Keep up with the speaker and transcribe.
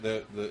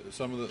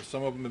Some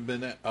of them have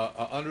been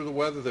under the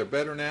weather. They're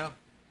better now,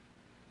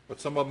 but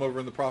some of them over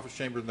in the prophet's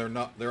chamber, they're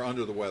not. They're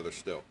under the weather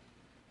still.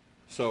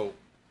 So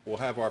we'll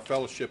have our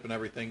fellowship and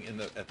everything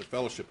at the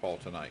fellowship hall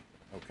tonight.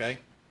 Okay.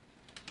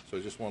 So I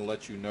just want to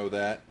let you know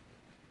that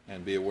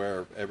and be aware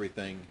of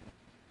everything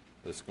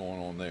that's going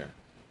on there.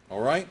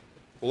 All right.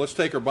 Well, let's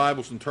take our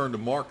Bibles and turn to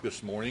Mark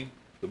this morning.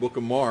 The book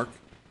of Mark.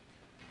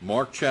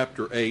 Mark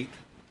chapter 8.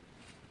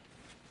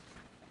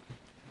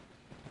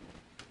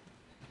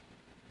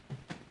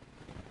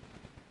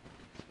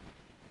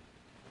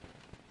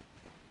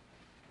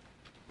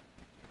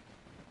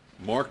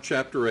 Mark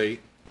chapter 8.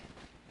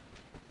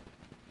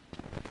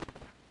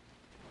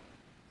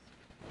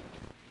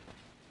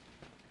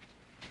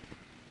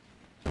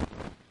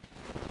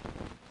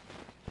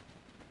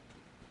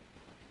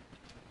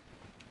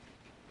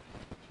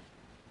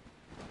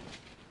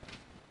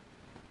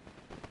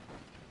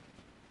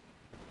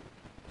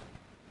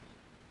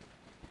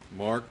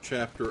 Mark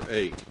chapter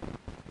 8.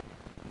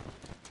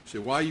 See,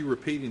 why are you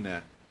repeating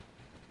that?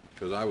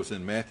 Because I was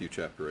in Matthew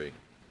chapter 8.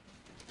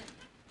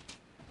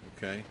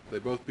 Okay, they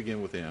both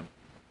begin with M.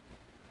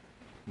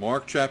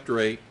 Mark chapter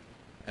 8,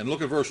 and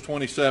look at verse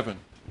 27.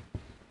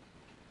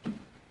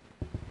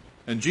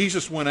 And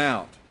Jesus went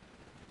out,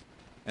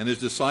 and his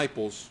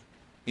disciples,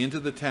 into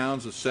the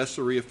towns of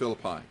Caesarea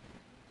Philippi.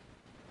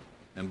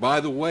 And by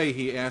the way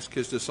he asked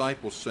his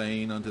disciples,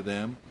 saying unto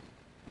them,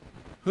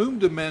 Whom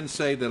do men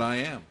say that I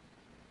am?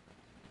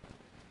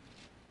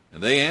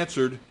 And they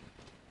answered,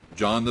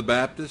 John the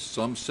Baptist,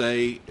 some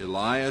say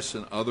Elias,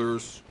 and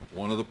others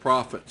one of the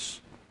prophets.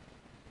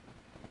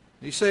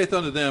 He saith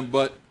unto them,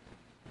 But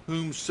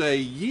whom say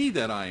ye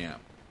that I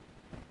am?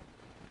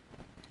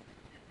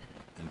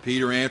 And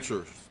Peter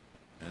answers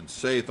and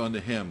saith unto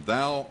him,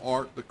 Thou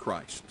art the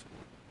Christ.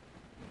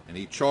 And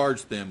he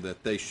charged them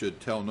that they should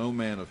tell no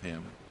man of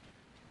him.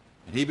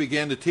 And he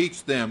began to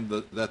teach them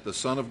that the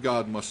Son of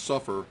God must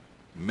suffer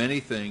many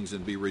things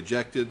and be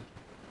rejected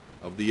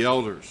of the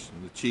elders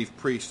and the chief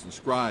priests and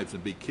scribes,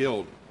 and be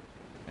killed,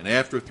 and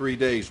after 3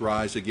 days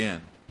rise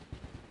again.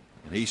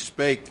 And he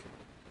spake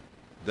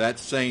that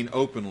saying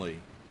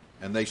openly,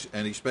 and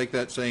he spake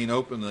that saying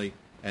openly,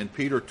 and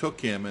Peter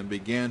took him and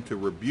began to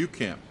rebuke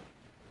him.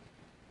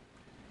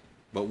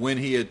 But when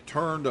he had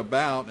turned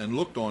about and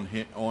looked on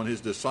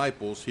his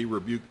disciples, he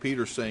rebuked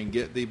Peter, saying,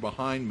 Get thee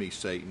behind me,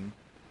 Satan,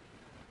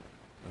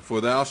 for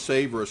thou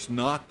savorest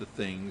not the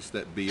things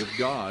that be of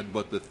God,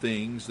 but the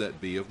things that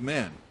be of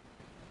men.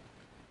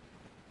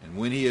 And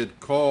when he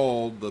had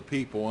called the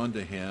people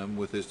unto him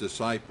with his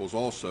disciples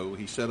also,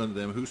 he said unto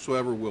them,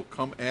 Whosoever will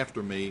come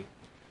after me,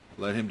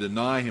 let him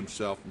deny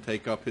himself and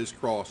take up his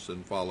cross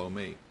and follow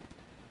me.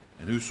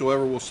 And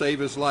whosoever will save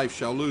his life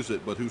shall lose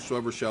it, but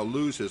whosoever shall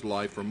lose his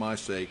life for my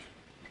sake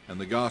and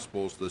the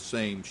gospel's, the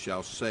same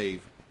shall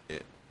save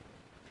it.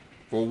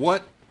 For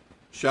what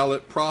shall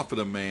it profit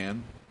a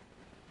man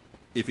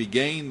if he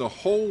gain the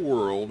whole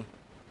world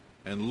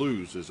and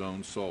lose his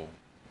own soul?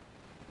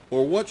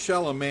 Or what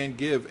shall a man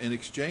give in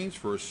exchange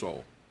for his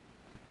soul?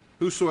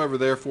 Whosoever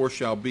therefore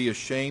shall be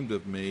ashamed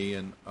of me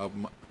and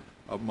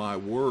of my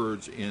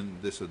words in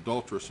this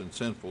adulterous and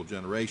sinful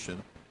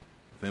generation,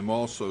 of him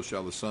also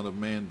shall the Son of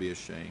Man be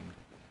ashamed,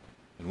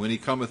 and when he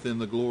cometh in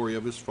the glory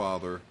of his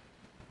Father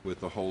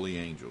with the holy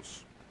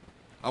angels.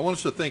 I want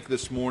us to think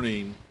this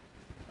morning,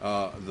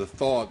 the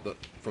thought that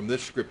from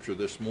this scripture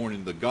this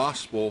morning, the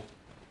gospel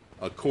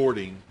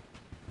according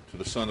to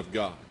the Son of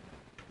God.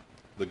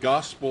 The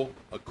gospel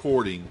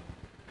according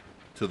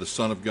to the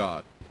Son of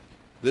God.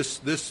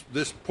 This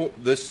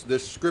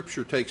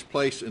scripture takes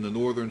place in the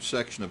northern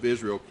section of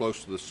Israel,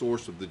 close to the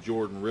source of the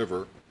Jordan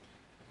River.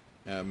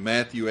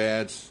 Matthew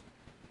adds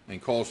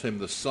and calls him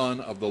the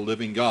Son of the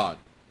living God.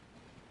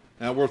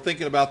 Now we're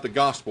thinking about the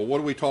gospel. What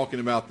are we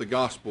talking about? The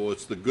gospel.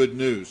 It's the good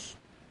news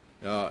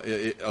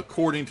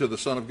according to the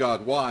Son of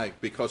God. Why?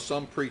 Because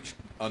some preach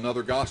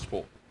another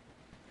gospel.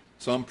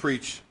 Some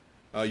preach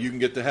you can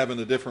get to heaven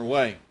a different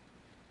way.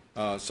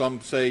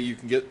 Some say you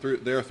can get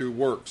there through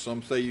works.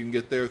 Some say you can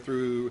get there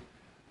through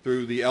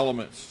the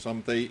elements.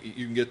 Some say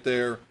you can get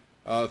there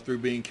through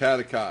being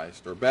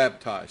catechized or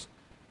baptized.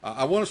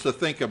 I want us to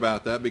think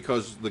about that,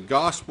 because the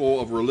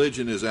gospel of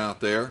religion is out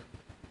there,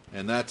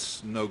 and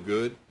that's no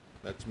good.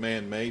 That's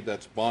man-made.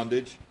 That's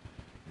bondage.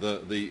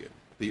 The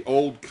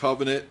old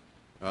covenant,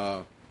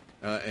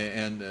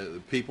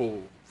 and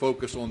people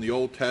focus on the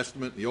Old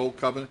Testament, the Old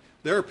Covenant.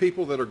 There are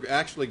people that are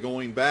actually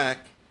going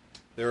back.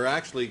 There are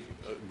actually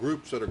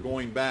groups that are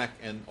going back,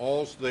 and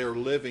all they're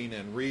living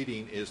and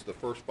reading is the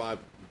first 5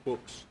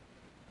 books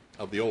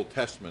of the Old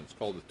Testament. It's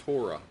called the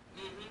Torah.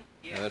 Mm-hmm.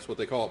 Yeah. And that's what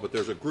they call it. But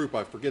there's a group,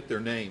 I forget their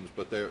names,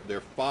 but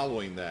they're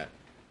following that.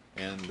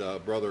 And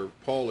Brother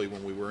Paulie,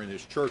 when we were in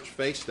his church,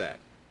 faced that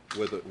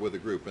with a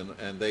group,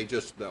 and they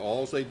just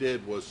all they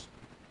did was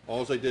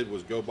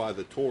go by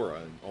the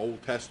Torah and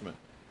Old Testament.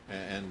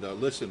 And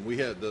listen, we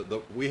have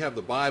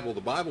the Bible.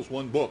 The Bible's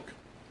one book.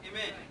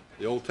 Amen.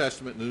 The Old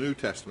Testament and the New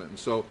Testament, and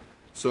so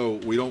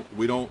we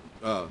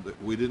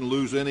didn't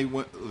lose any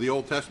the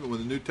Old Testament when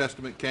the New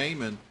Testament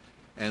came,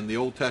 and the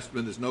Old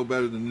Testament is no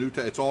better than the New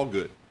Testament. It's all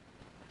good.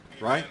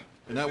 right?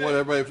 Isn't that what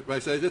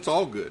everybody says? It's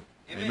all good.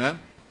 Amen. Amen?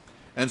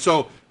 And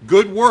so,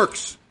 good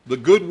works, the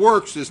good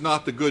works is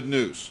not the good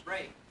news.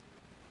 Right.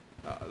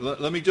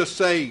 Let me just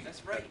say,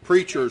 That's right.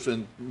 preachers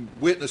and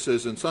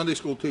witnesses and Sunday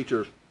school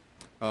teachers,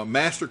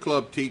 master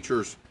club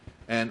teachers,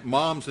 and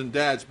moms and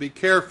dads, be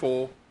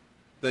careful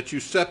that you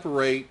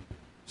separate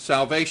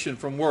salvation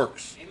from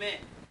works. Amen.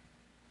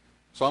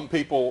 Some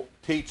people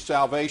teach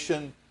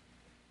salvation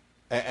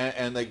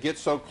and they get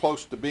so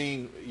close to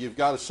being, you've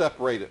got to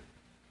separate it.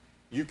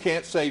 You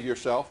can't save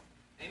yourself.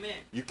 Amen.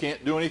 You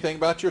can't do anything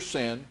about your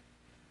sin.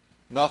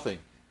 Nothing.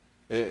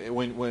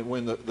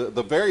 When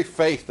the very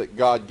faith that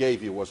God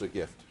gave you was a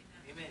gift.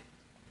 Amen.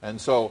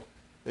 And so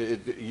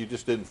you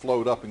just didn't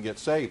float up and get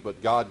saved,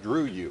 but God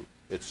drew you.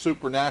 It's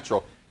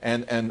supernatural.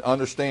 And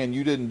understand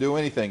you didn't do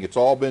anything. It's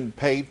all been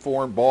paid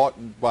for and bought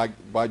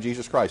by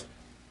Jesus Christ.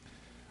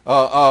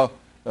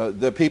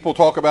 The people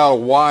talk about a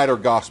wider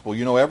gospel.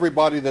 You know,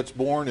 everybody that's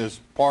born is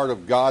part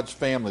of God's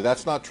family.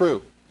 That's not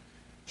true.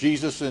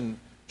 Jesus in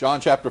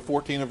John chapter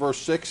 14 and verse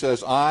 6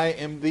 says, I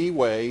am the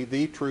way,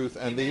 the truth,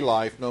 and the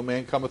life. No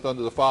man cometh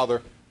unto the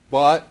Father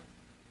but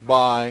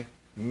by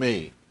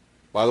me.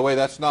 By the way,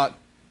 it's not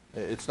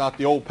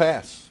the old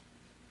pass.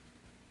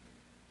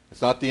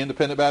 It's not the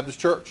Independent Baptist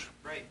Church.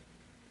 Right.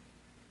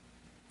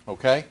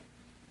 Okay?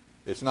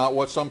 It's not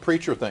what some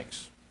preacher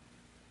thinks.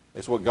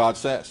 It's what God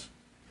says.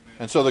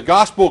 And so the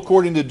gospel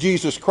according to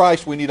Jesus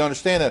Christ, we need to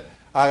understand that.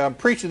 I'm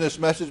preaching this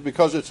message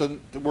because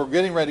we're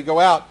getting ready to go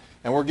out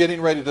and we're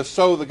getting ready to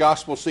sow the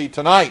gospel seed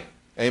tonight.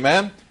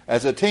 Amen?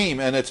 As a team.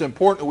 And it's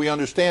important that we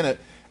understand it.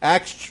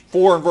 Acts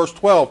 4 and verse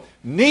 12.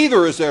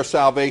 Neither is there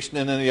salvation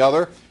in any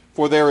other,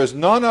 for there is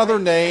none other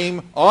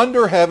name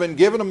under heaven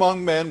given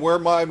among men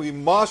whereby we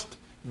must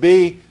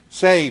be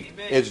saved.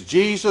 Amen. It's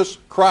Jesus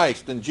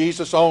Christ and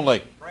Jesus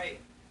only. Right.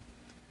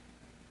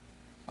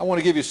 I want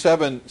to give you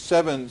seven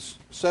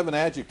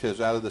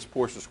adjectives out of this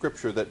portion of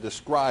Scripture that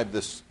describe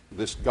this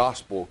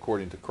gospel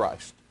according to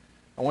Christ.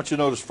 I want you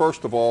to notice,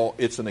 first of all,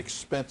 it's an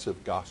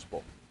expensive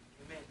gospel.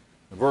 Amen.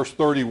 In verse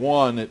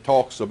 31, it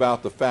talks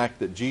about the fact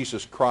that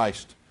Jesus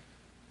Christ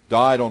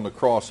died on the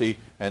cross,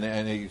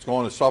 and he's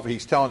going to suffer.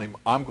 He's telling him,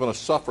 I'm going to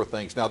suffer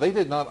things. Now, they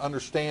did not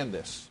understand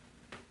this.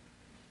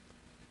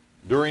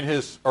 During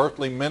his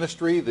earthly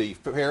ministry, the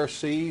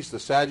Pharisees, the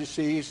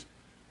Sadducees,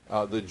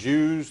 the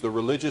Jews, the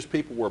religious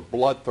people were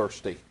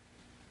bloodthirsty.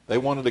 They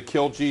wanted to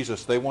kill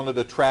Jesus. They wanted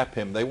to trap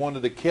him. They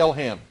wanted to kill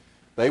him.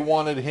 They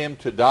wanted him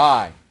to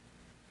die.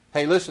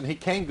 Hey, listen, he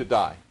came to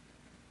die,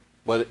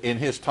 but in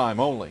his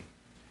time only.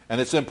 And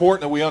it's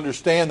important that we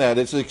understand that.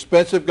 It's an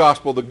expensive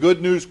gospel. The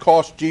good news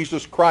cost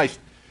Jesus Christ.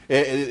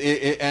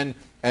 And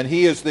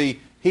he is the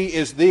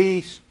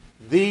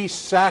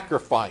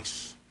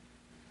sacrifice,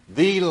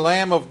 the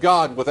Lamb of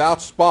God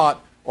without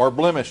spot or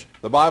blemish.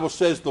 The Bible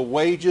says the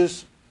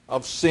wages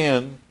of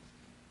sin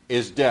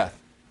is death.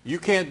 You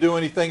can't do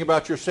anything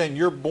about your sin.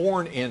 You're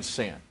born in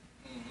sin.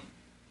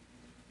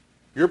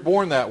 You're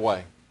born that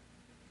way.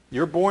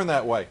 You're born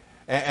that way.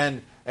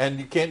 And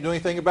you can't do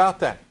anything about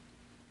that.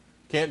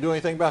 Can't do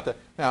anything about that.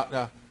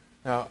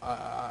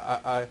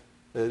 Now,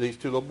 these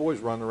two little boys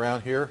running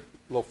around here,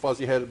 little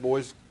fuzzy-headed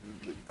boys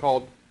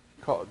called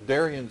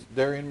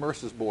Darian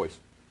Merce's boys.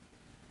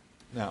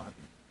 Now,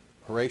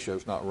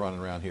 Horatio's not running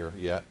around here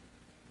yet.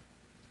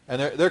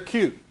 And they're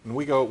cute. And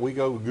we go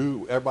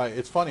goo. Everybody,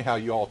 it's funny how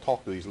you all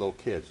talk to these little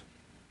kids.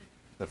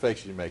 The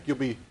faces you make.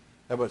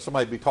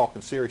 Somebody be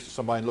talking serious to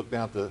somebody and look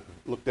down at the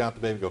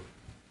baby and go,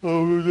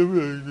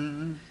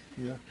 oh,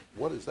 yeah.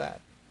 What is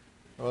that?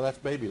 Well, that's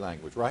baby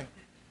language, right?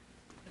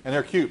 And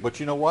they're cute, but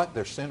you know what?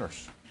 They're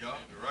sinners. Yeah,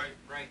 you're right.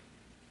 Right.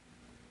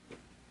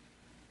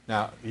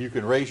 Now, you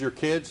can raise your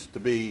kids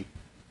to be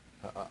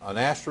an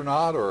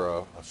astronaut or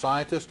a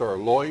scientist or a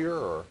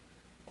lawyer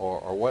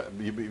or what.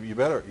 You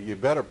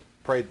better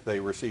pray that they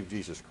receive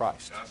Jesus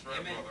Christ. That's right,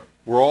 Amen. brother.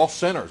 We're all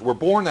sinners. We're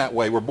born that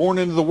way. We're born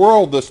into the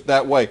world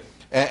that way.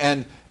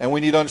 And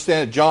we need to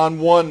understand it. John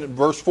 1,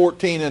 verse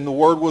 14, and the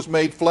Word was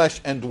made flesh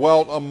and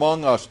dwelt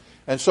among us.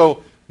 And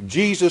so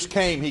Jesus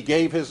came. He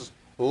gave his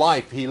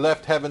life. He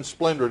left heaven's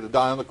splendor to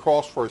die on the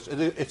cross for us.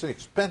 It's an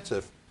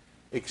expensive.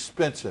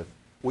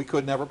 We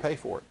could never pay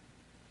for it.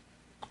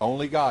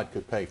 Only God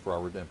could pay for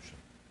our redemption.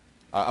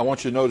 I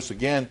want you to notice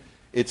again,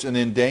 it's an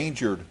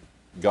endangered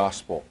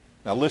gospel.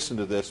 Now listen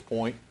to this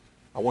point.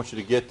 I want you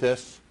to get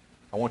this.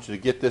 I want you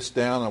to get this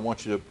down. I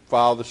want you to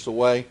file this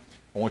away.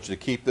 I want you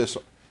to keep this.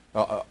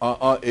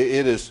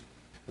 It is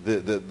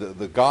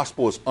the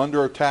gospel is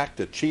under attack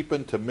to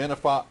cheapen, to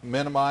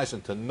minimize,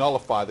 and to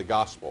nullify the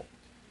gospel.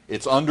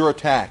 It's under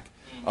attack.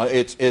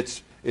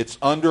 It's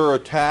under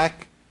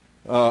attack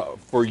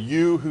for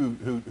you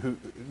who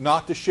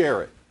not to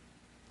share it.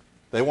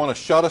 They want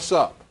to shut us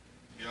up.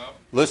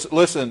 Yep.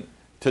 Listen.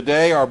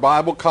 Today, our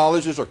Bible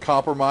colleges are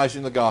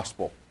compromising the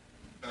gospel.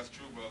 That's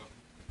true, brother.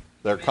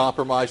 They're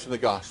compromising the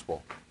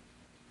gospel.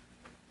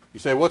 You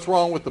say, what's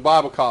wrong with the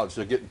Bible colleges?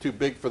 They're getting too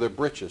big for their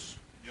britches.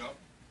 Yep.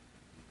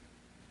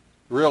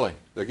 Really,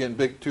 they're getting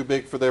too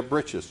big for their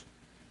britches.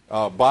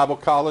 Bible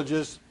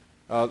colleges,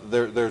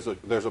 there's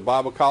a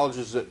Bible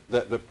colleges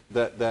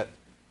that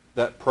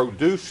that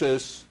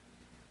produces,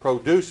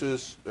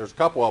 there's a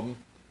couple of them,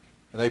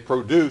 and they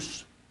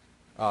produce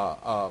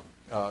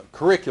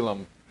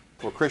curriculum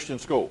for Christian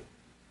school.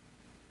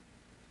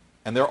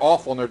 And they're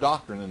off on their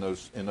doctrine in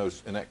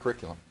that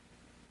curriculum.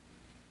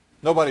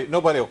 Nobody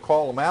will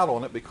call them out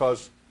on it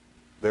because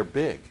they're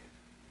big.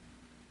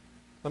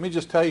 Let me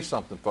just tell you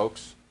something,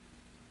 folks.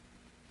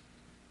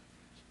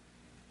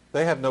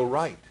 They have no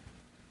right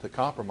to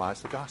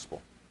compromise the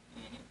gospel.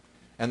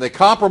 And they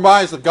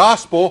compromise the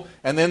gospel,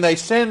 and then they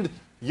send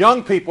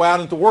young people out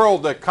into the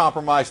world that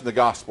compromise the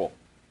gospel.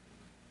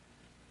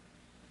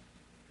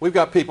 We've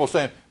got people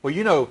saying, well,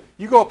 you know,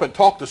 you go up and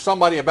talk to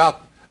somebody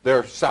about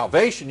their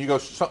salvation, you go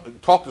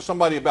talk to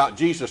somebody about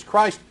Jesus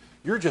Christ,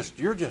 you're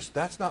just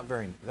that's not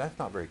very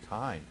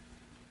kind.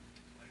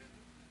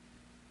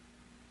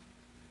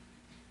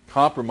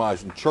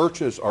 Compromising.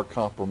 Churches are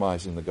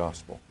compromising the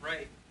gospel.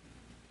 Right.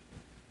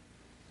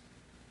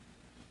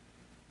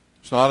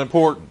 It's not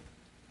important.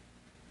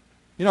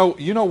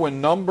 You know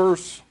when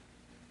numbers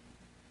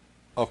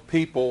of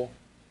people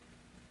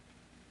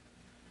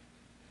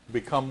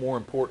become more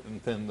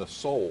important than the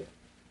soul.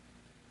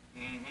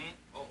 Mm-hmm.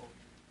 Uh-oh.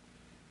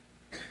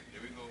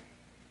 Here we go.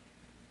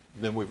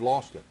 Then we've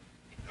lost it.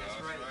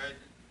 That's right.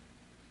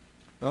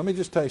 Now, let me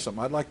just tell you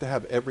something. I'd like to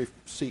have every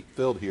seat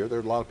filled here. There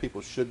are a lot of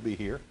people who should be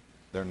here.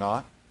 They're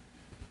not.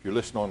 If you're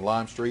listening on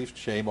Lime Street,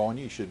 shame on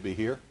you. You should be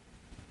here.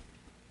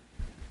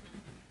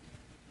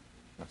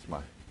 That's my...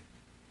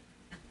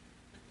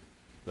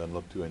 Doesn't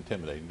look too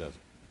intimidating, does it?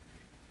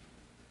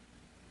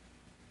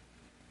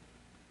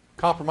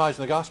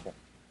 Compromising the gospel.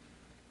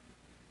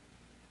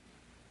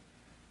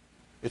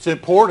 It's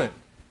important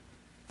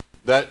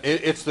that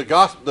it's the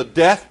gospel, the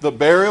death, the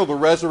burial, the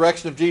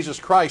resurrection of Jesus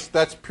Christ.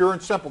 That's pure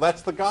and simple.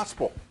 That's the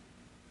gospel.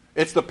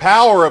 It's the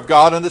power of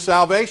God unto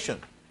salvation.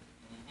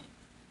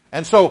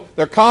 And so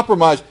they're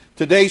compromised.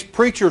 Today's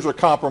preachers are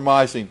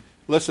compromising.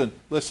 Listen.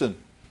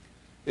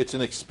 It's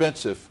an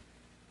expensive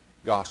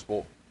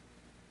gospel.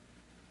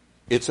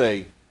 It's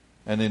an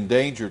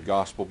endangered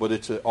gospel, but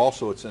it's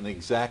an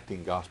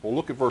exacting gospel.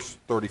 Look at verse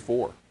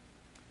 34.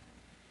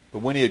 But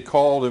when he had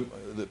called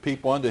the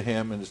people unto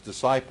him and his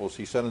disciples,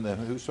 he said unto them,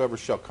 whosoever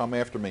shall come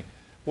after me.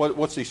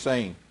 What's he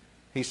saying?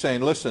 He's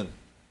saying, listen,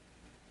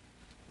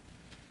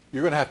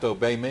 you're going to have to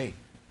obey me.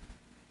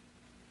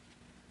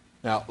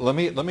 Now, let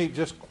me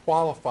just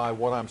qualify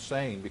what I'm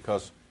saying,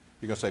 because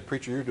you're going to say,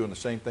 preacher, you're doing the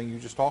same thing you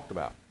just talked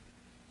about.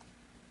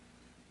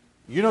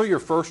 You know your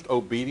first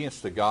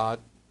obedience to God?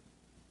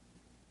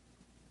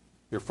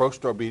 Your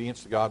first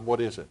obedience to God,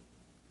 what is it?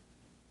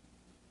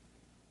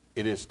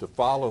 It is to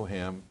follow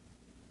him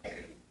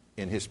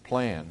in his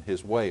plan,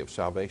 his way of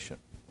salvation.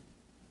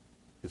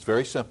 It's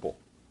very simple.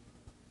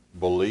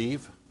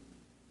 Believe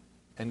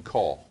and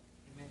call.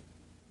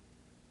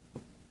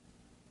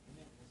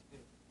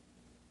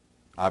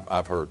 Amen.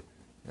 I've heard,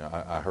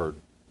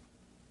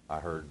 I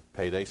heard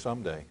payday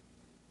someday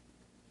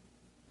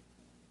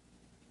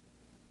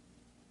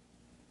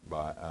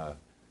by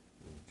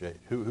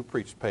who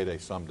preached payday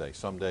someday?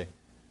 Someday,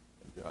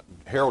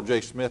 Harold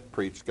J. Smith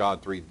preached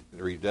God three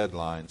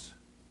deadlines.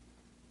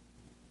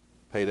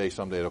 Payday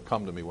someday. It'll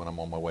come to me when I'm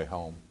on my way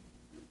home.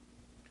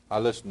 I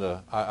listened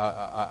to.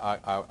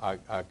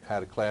 I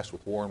had a class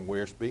with Warren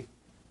Wiersbe,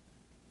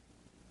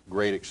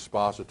 great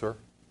expositor.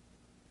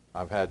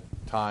 I've had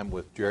time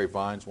with Jerry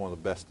Vines, one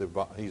of the best.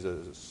 He's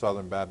a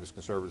Southern Baptist,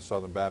 conservative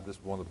Southern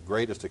Baptist, one of the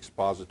greatest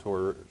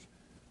expositors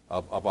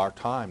of our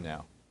time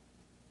now.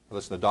 I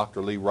listened to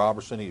Dr. Lee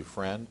Robertson, he's a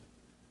friend.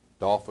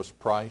 Dolphus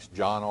Price,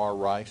 John R.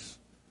 Rice,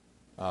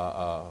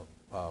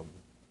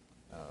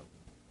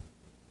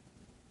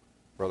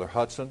 Brother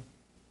Hudson.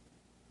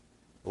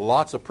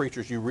 Lots of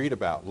preachers you read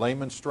about.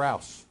 Lehman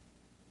Strauss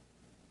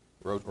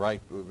wrote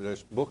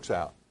there's books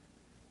out,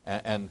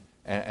 and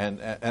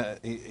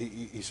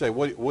you say,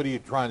 what are you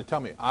trying to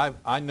tell me?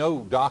 I know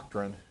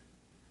doctrine,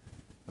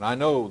 and I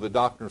know the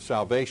doctrine of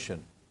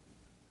salvation.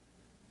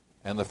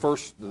 And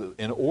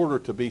in order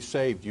to be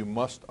saved, you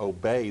must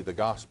obey the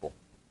gospel.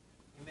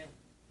 Amen.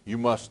 You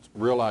must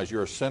realize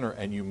you're a sinner,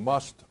 and you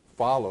must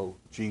follow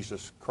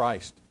Jesus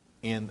Christ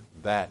in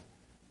that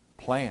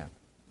plan.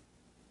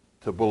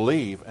 To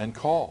believe and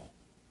call.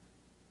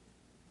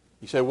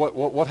 You say,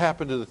 what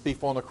happened to the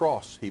thief on the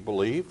cross? He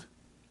believed,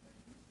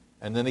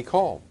 and then he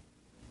called.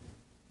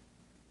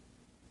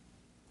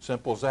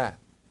 Simple as that.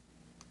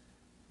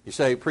 You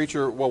say,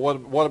 preacher, well,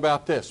 what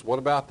about this? What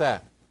about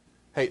that?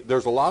 Hey,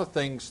 there's a lot of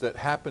things that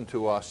happen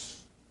to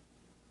us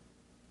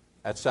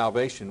at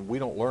salvation we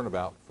don't learn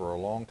about for a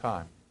long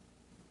time.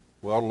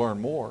 We ought to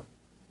learn more.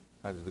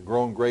 The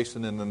growing grace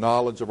and in the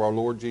knowledge of our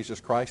Lord Jesus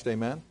Christ,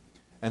 amen?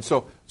 And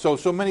so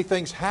many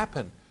things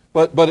happen.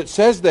 But it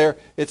says there,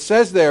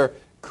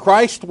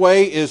 Christ's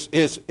way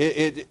is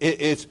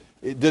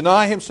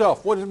deny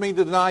himself. What does it mean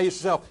to deny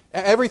yourself?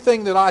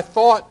 Everything that I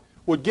thought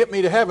would get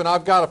me to heaven,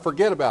 I've got to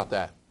forget about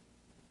that.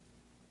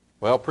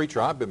 Well,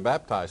 preacher, I've been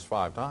baptized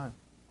 5 times.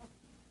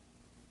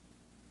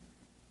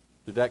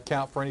 Did that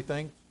count for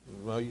anything?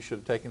 Well, you should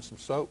have taken some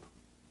soap.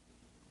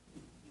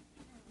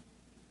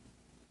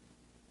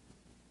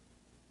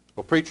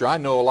 Well, preacher, I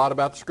know a lot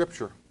about the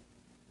Scripture.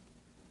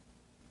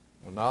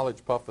 Well,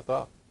 knowledge puffeth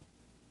up.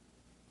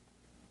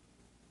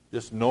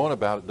 Just knowing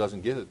about it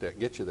doesn't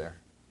get you there.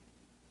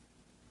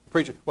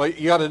 Preacher, well,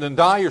 you got to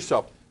deny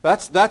yourself.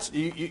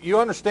 You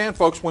understand,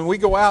 folks, when we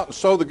go out and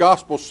sow the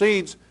gospel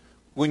seeds,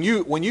 when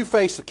you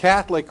face a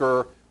Catholic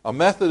or a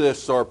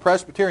Methodist or a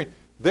Presbyterian,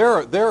 there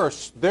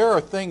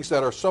are things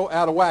that are so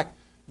out of whack.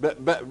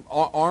 But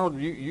Arnold,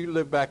 you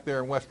live back there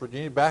in West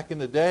Virginia. Back in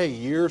the day,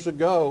 years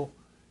ago,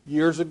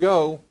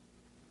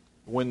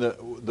 when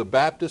the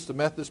Baptist, the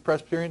Methodist,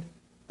 Presbyterian,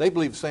 they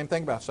believed the same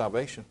thing about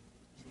salvation.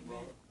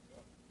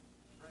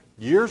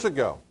 Years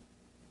ago.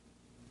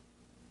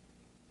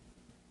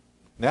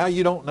 Now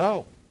you don't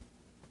know.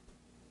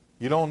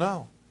 You don't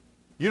know.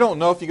 You don't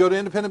know if you go to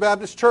Independent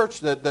Baptist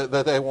Church that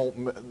they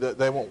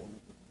won't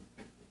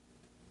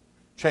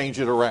change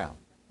it around.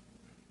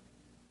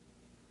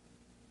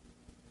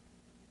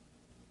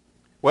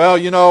 Well,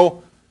 you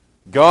know,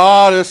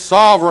 God is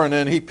sovereign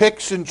and He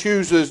picks and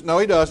chooses. No,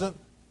 He doesn't.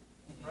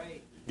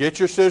 Right. Get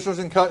your scissors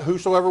and cut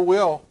whosoever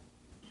will.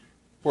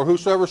 For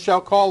whosoever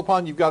shall call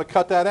upon, you've got to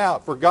cut that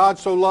out. For God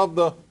so loved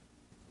the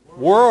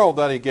world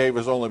that He gave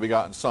His only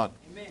begotten Son.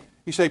 Amen.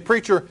 You say,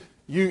 preacher,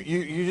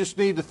 you just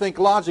need to think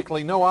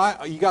logically. No,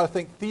 you got to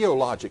think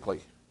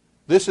theologically.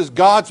 This is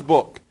God's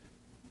book.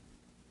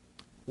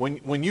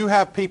 When you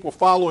have people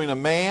following a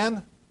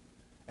man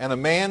and a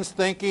man's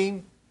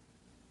thinking,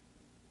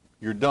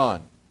 you're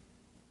done.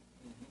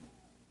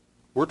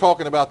 We're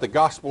talking about the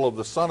gospel of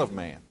the Son of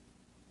Man.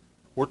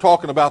 We're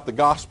talking about the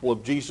gospel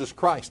of Jesus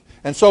Christ.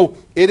 And so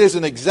it is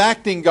an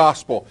exacting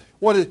gospel.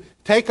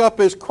 Take up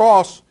His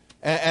cross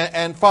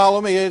and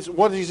follow me.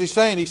 What is He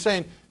saying?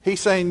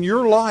 He's saying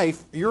your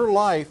life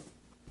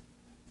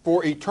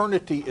for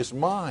eternity is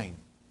mine.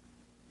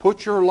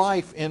 Put your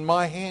life in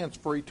my hands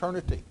for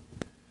eternity.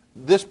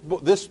 This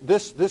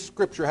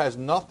scripture has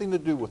nothing to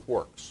do with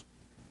works.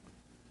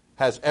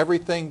 Has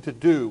everything to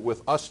do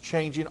with us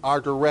changing our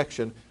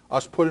direction,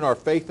 us putting our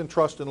faith and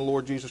trust in the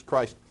Lord Jesus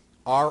Christ,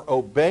 our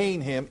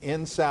obeying Him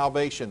in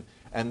salvation.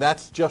 And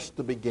that's just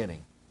the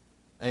beginning.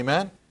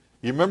 Amen?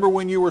 You remember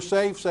when you were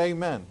saved? Say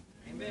amen.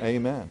 Amen.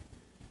 Amen.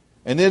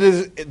 And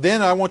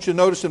then I want you to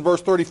notice in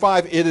verse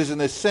 35, it is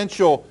an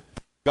essential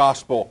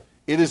gospel.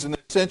 It is an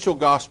essential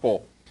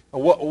gospel.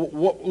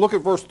 Look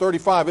at verse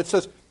 35. It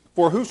says,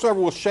 for whosoever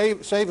will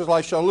save his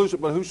life shall lose it,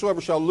 but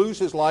whosoever shall lose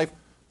his life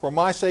for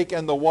my sake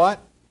and the what?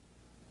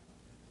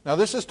 Now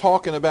this is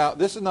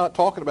not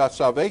talking about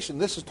salvation.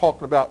 This is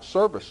talking about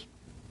service.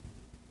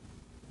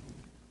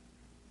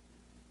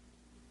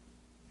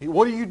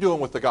 What are you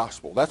doing with the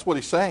gospel? That's what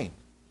he's saying.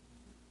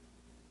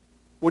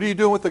 What are you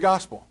doing with the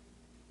gospel?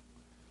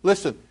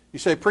 Listen, you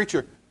say,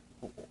 preacher,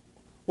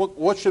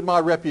 what should my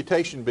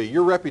reputation be?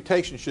 Your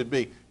reputation should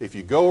be, if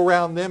you go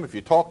around them, if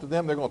you talk to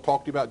them, they're going to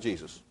talk to you about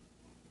Jesus.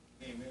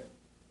 Amen.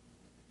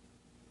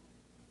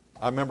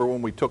 I remember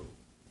when we took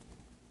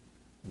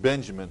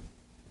Benjamin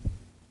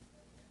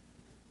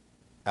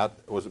out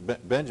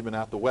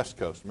the West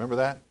Coast. Remember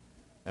that?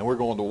 And we're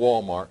going to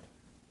Walmart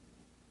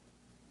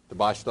to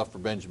buy stuff for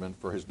Benjamin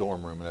for his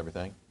dorm room and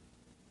everything.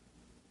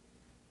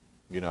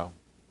 You know.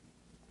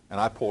 And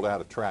I pulled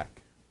out a track.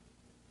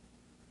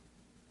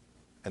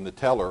 And the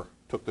teller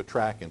took the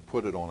track and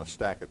put it on a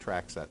stack of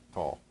tracks that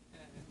tall.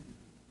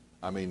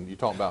 I mean, you're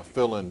talking about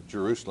filling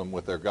Jerusalem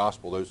with their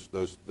gospel.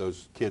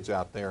 Those kids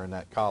out there in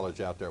that college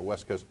out there at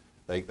West Coast,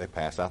 they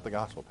pass out the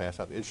gospel.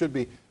 It should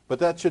be, but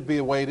that should be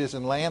the way it is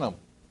in Lanham.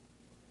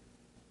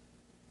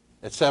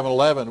 At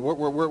 7-Eleven,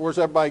 where's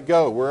everybody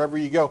go? Wherever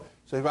you go,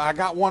 say, I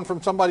got one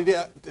from somebody.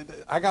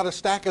 I got a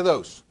stack of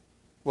those.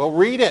 Well,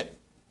 read it.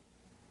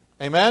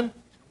 Amen.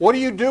 What do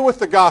you do with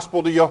the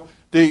gospel?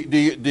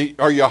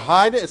 Are you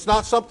hide it? It's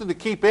not something to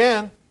keep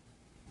in.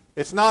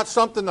 It's not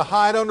something to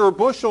hide under a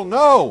bushel.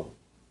 No.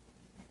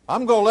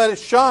 I'm going to let it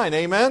shine.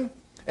 Amen?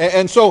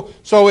 And so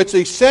it's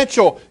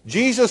essential.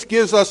 Jesus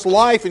gives us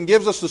life and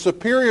gives us a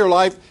superior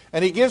life,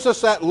 and He gives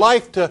us that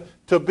life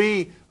to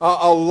be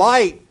a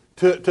light,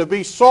 to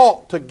be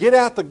salt, to get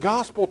out the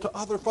gospel to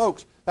other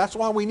folks. That's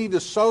why we need to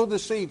sow the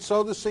seed,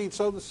 sow the seed,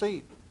 sow the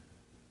seed.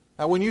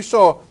 Now when you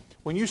sow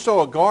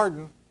a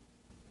garden,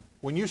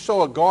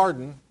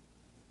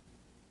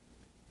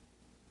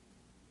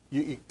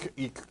 you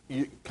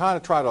kind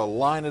of try to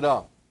line it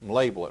up and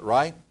label it,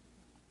 right?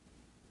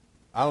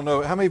 I don't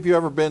know, how many of you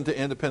ever been to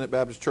Independent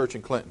Baptist Church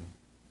in Clinton?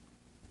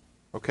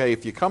 Okay,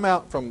 if you come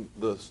out from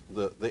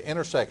the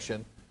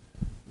intersection,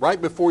 right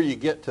before you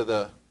get to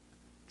the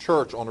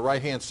church, on the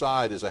right-hand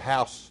side is a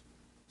house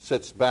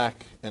sits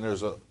back, and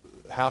there's a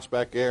house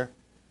back there,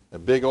 a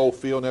big old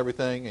field and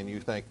everything, and you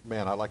think,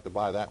 man, I'd like to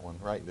buy that one,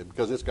 right?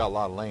 Because it's got a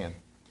lot of land.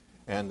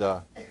 And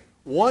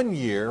one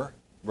year,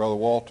 Brother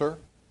Walter,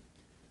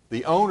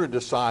 the owner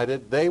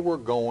decided they were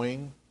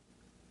going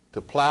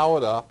to plow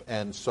it up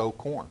and sow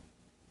corn.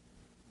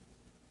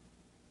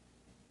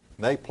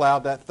 They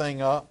plowed that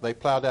thing up.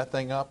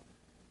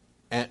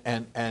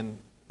 And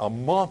a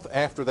month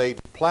after they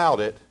plowed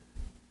it,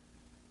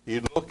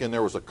 you'd look and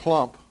there was a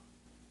clump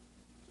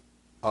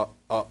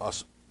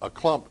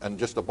and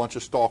just a bunch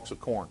of stalks of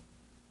corn.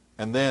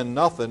 and then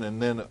nothing, and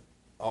then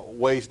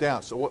ways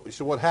down. So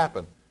what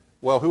happened?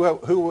 Well,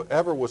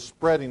 whoever was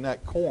spreading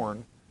that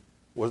corn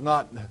was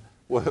not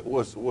it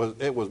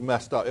was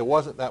messed up. That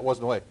wasn't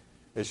the way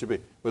it should be.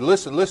 But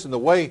listen, the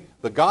way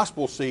the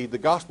gospel seed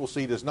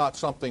is not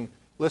something.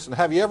 Listen,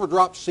 have you ever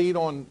dropped seed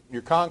on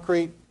your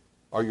concrete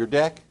or your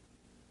deck?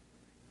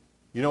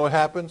 You know what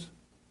happens?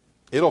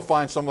 It'll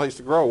find some place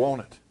to grow,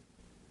 won't it?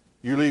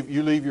 You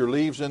leave your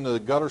leaves in the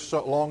gutter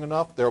long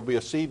enough, there'll be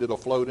a seed that'll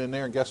float in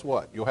there, and guess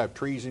what? You'll have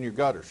trees in your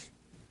gutters.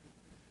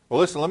 Well,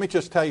 listen, let me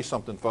just tell you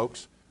something,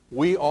 folks.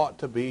 We ought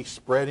to be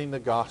spreading the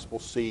gospel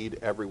seed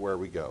everywhere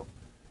we go.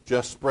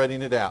 Just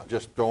spreading it out,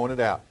 just throwing it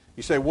out.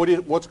 You say,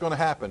 what's going to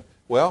happen?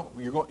 Well,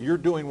 you're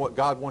doing what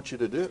God wants you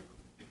to do.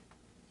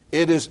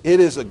 It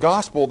is a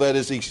gospel that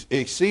is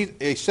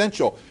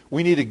essential.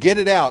 We need to get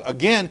it out.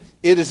 Again,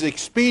 it is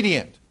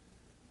expedient.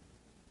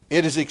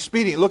 It is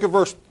expedient. Look at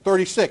verse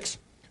 36.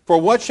 For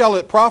what shall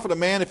it profit a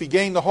man if he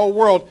gain the whole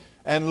world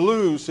and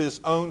lose his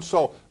own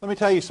soul? Let me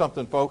tell you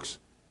something, folks.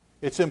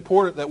 It's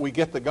important that we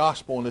get the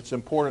gospel, and it's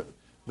important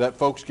that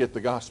folks get the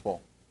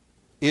gospel.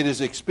 It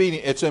is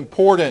expedient. It's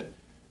important.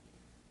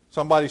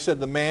 Somebody said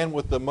the man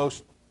with the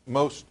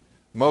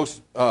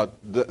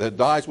that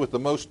dies with the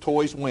most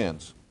toys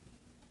wins.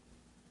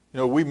 You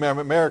know, we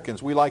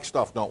Americans, we like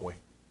stuff, don't we?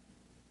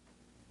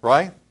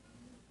 Right?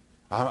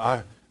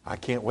 I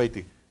can't wait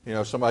to, I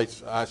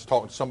was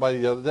talking to somebody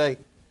the other day,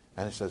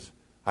 and he says,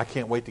 I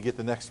can't wait to get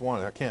the next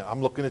one.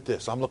 I'm looking at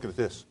this.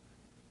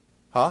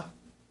 Huh?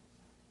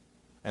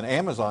 And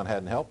Amazon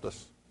hadn't helped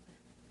us.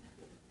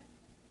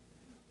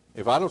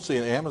 If I don't see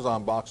an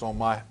Amazon box on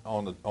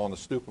the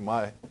stoop of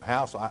my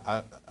house,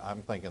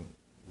 I'm thinking,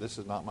 this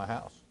is not my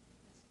house.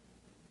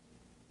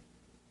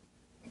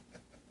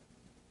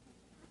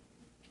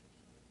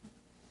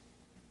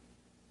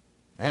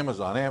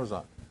 Amazon.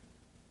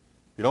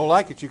 If you don't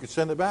like it, you can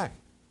send it back.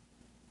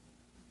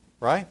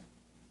 Right?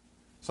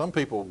 Some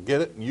people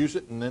get it and use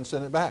it and then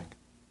send it back.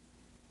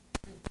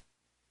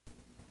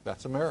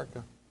 That's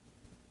America.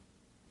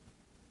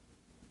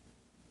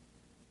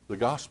 The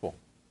gospel.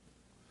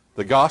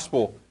 The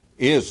gospel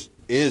it's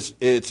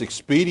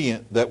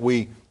expedient that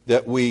we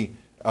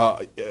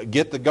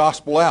get the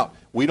gospel out.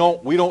 We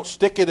don't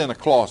stick it in a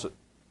closet.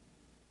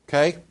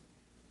 Okay?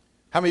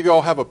 How many of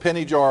y'all have a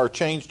penny jar or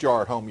change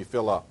jar at home you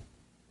fill up?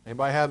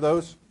 Anybody have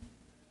those?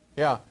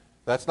 Yeah.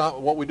 That's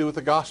not what we do with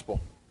the gospel.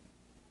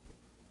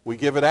 We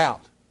give it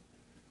out.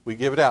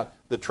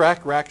 The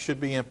tract rack should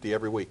be empty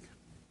every week.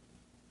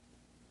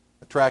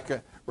 The tract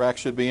rack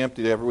should be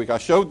emptied every week. I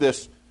showed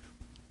this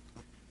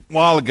a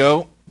while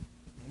ago,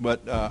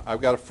 but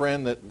I've got a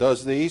friend that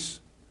does these.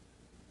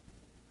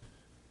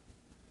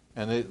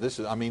 And this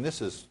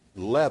is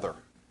leather.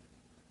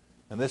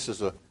 And this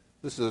is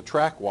a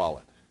track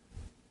wallet.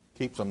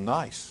 Keeps them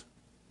nice.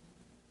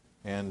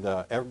 And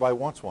everybody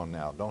wants one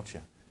now, don't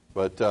you?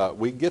 But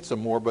we can get some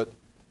more. But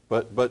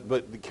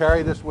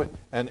carry this with.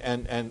 And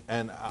I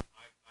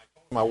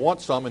told him I want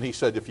some, and he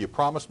said, if you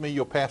promise me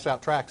you'll pass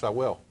out tracts, I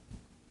will.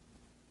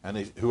 And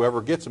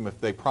whoever gets them,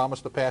 if they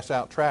promise to pass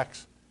out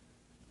tracts,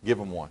 give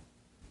them one.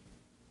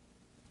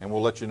 And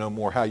we'll let you know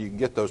more how you can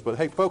get those. But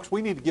hey, folks,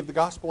 we need to give the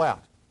gospel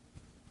out.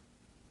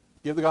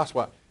 Give the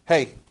gospel out.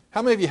 Hey,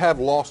 how many of you have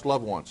lost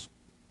loved ones?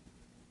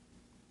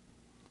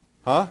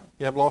 Huh?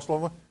 You have lost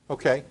loved ones?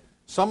 Okay.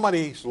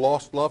 Somebody's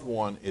lost loved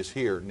one is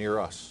here near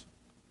us.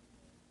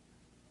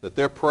 That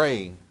they're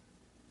praying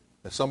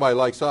that somebody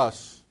like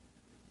us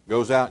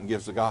goes out and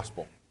gives the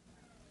gospel.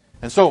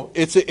 And so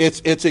it's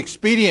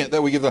expedient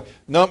that we give the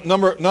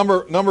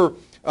number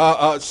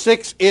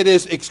 6. It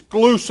is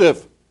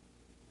exclusive.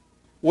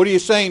 What are you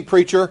saying,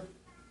 preacher?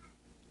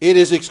 It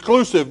is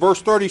exclusive.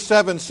 Verse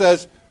 37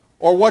 says,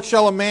 "Or what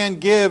shall a man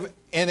give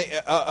in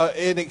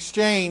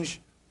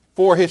exchange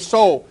for his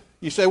soul?"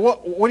 You say,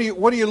 what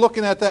are you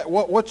looking at that?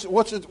 What's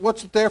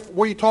it there?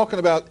 What are you talking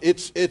about?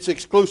 It's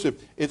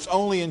exclusive. It's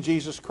only in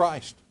Jesus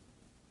Christ.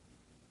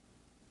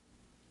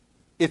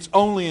 It's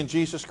only in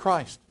Jesus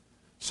Christ.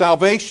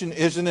 Salvation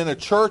isn't in a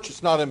church.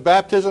 It's not in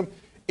baptism.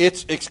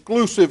 It's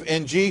exclusive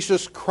in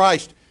Jesus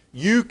Christ.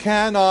 You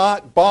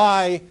cannot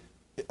buy.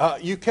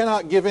 You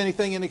cannot give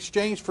anything in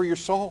exchange for your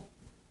soul.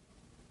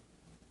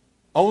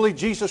 Only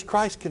Jesus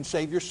Christ can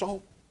save your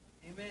soul.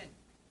 Amen.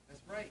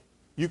 That's right.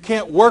 You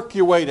can't work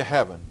your way to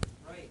heaven.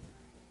 Right.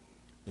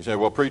 You say,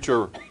 well,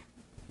 preacher,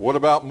 what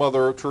about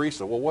Mother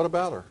Teresa? Well, what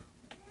about her?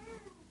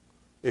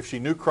 If she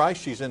knew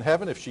Christ, she's in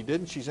heaven. If she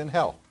didn't, she's in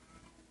hell.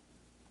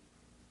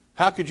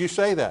 How could you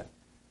say that?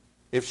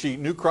 If she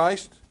knew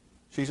Christ,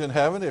 she's in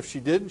heaven. If she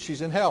didn't, she's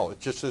in hell.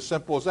 It's just as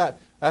simple as that.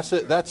 That's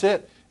it. That's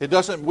it. It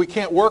doesn't. We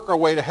can't work our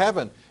way to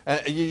heaven.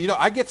 And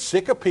I get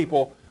sick of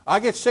people.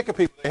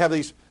 They have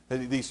these.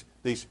 They're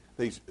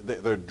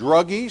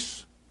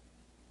druggies.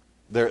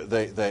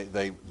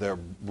 They're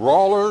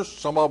brawlers.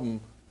 Some of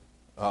them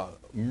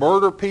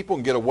murder people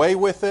and get away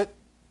with it.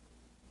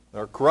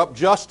 They're a corrupt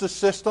justice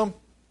system.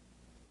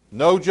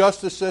 No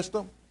justice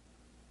system.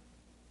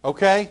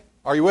 Okay?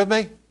 Are you with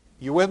me?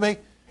 You with me?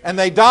 And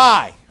they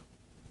die.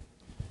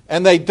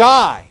 And they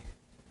die.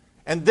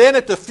 And then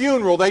at the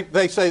funeral,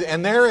 they say,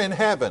 and they're in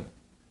heaven.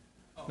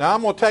 Now,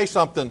 I'm going to tell you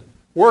something.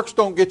 Works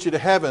don't get you to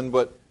heaven,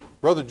 but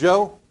Brother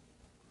Joe,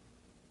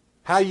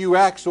 how you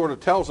act sort of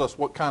tells us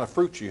what kind of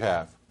fruit you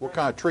have, what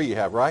kind of tree you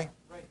have, right?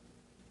 Right.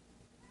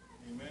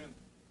 Amen.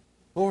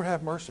 Lord,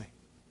 have mercy.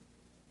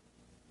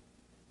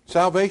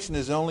 Salvation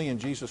is only in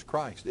Jesus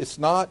Christ. It's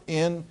not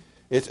in,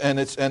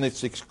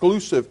 it's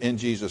exclusive in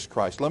Jesus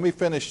Christ. Let me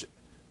finish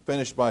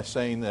by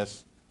saying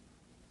this.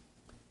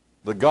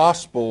 The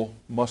gospel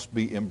must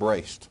be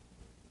embraced.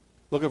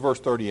 Look at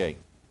verse 38.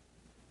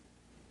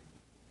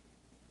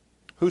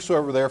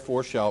 Whosoever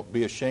therefore shall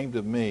be ashamed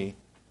of me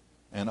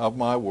and of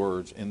my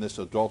words in this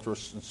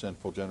adulterous and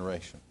sinful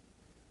generation.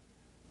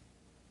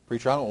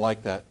 Preacher, I don't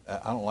like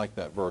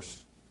that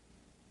verse,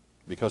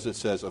 because it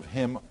says, of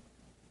him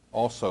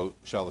also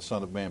shall the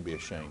Son of Man be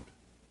ashamed.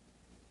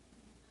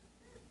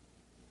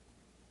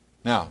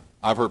 Now,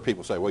 I've heard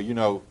people say, well,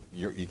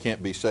 you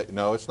can't be saved.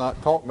 No, it's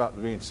not talking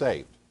about being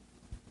saved.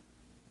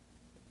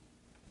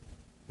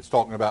 It's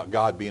talking about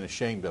God being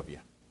ashamed of you.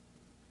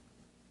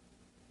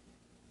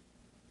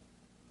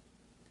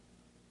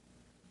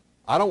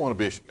 I don't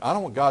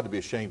want God to be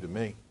ashamed of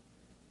me.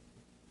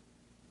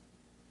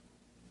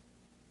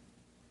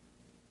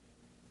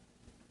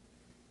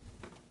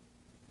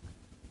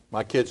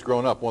 My kids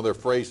growing up, one of their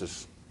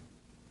phrases,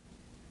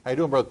 how you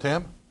doing, Brother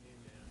Tim?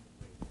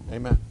 Amen.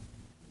 Amen.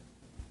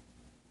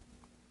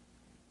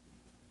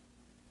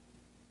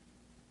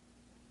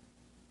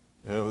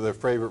 You know what their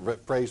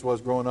favorite phrase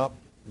was growing up,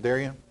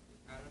 Darian?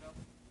 I don't know.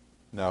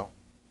 No.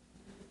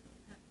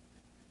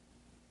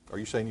 Are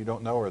you saying you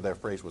don't know, or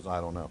that phrase was, I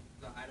don't know?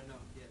 No, I don't know.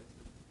 Yeah,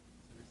 that's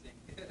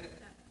what we're saying.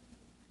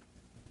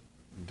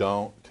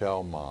 Don't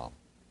tell Mom.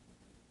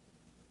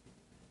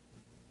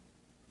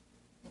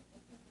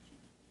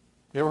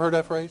 You ever heard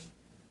that phrase?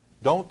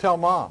 Don't tell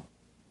Mom.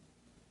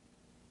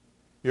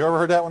 You ever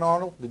heard that one,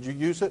 Arnold? Did you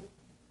use it?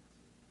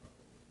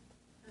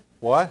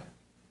 What?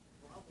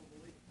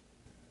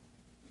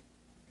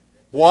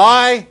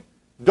 Why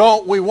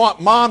don't we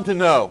want Mom to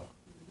know?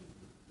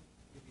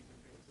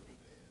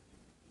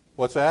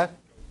 What's that?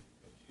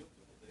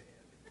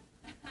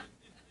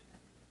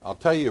 I'll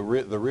tell you,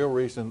 the real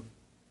reason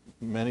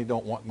many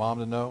don't want Mom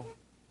to know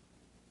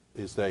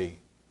is they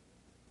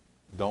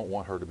don't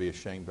want her to be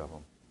ashamed of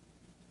them.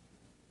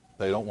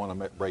 They don't want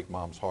to break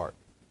Mom's heart.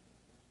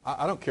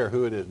 I don't care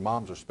who it is.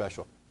 Moms are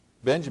special.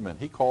 Benjamin,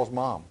 he calls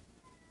Mom.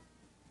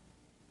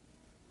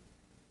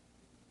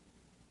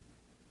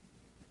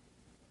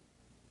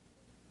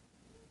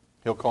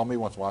 He'll call me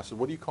once in a while. I said,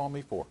 what do you call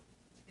me for?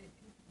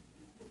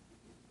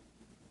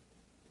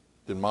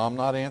 Did Mom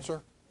not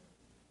answer?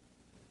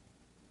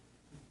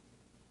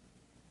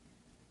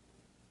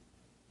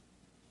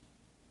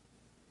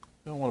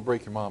 You don't want to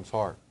break your mom's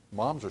heart.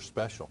 Moms are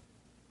special.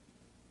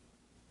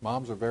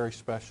 Moms are very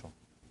special.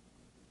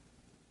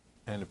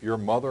 And if you're a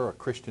mother, a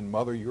Christian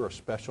mother, you're a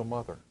special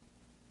mother.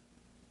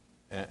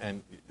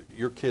 And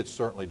your kids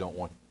certainly don't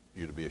want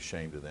you to be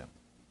ashamed of them.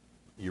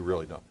 You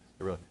really don't.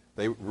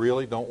 They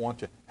really don't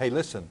want you. Hey,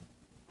 listen,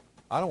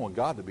 I don't want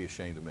God to be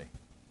ashamed of me.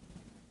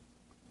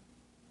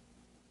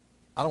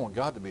 I don't want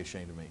God to be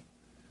ashamed of me.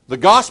 The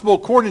gospel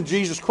according to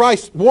Jesus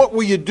Christ, what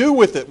will you do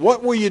with it?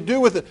 What will you do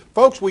with it?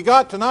 Folks, we're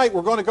going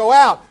to go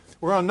out.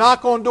 We're going to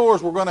knock on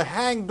doors. We're going to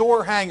hang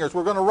door hangers.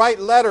 We're going to write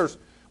letters.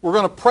 We're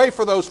going to pray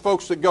for those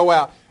folks that go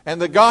out. And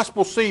the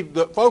gospel seed,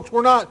 folks,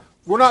 we're not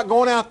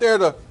going out there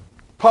to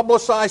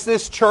publicize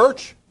this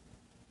church.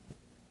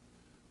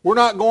 We're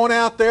not going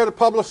out there to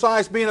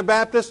publicize being a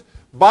Baptist.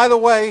 By the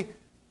way,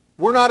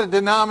 we're not a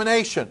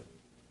denomination.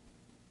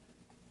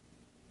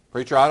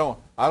 Preacher, I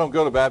don't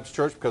go to Baptist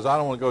church because I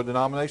don't want to go to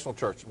denominational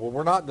church. Well,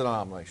 we're not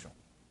denominational.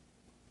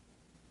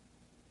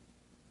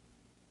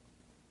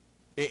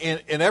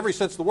 In every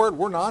sense of the word,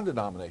 we're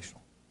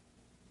non-denominational.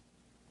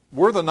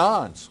 We're the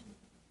nons.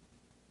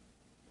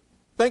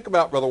 Think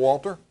about it, Brother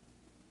Walter.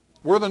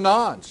 We're the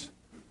nons.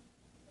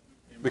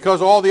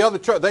 Because all the other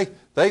church,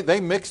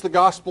 they mix the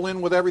gospel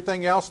in with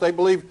everything else. They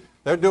believe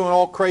they're doing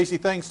all crazy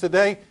things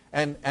today,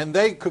 and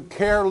they could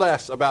care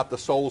less about the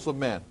souls of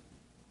men.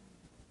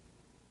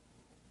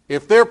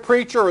 If their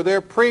preacher or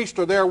their priest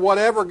or their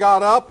whatever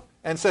got up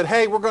and said,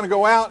 hey, we're going to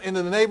go out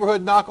into the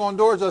neighborhood, knock on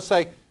doors, they'll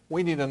say,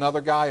 we need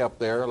another guy up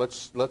there.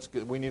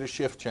 We need a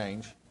shift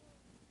change.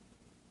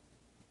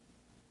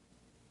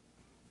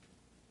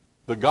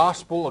 The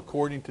gospel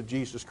according to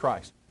Jesus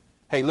Christ.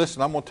 Hey,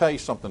 listen, I'm going to tell you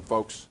something,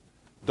 folks.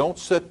 Don't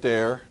sit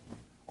there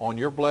on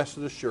your blessed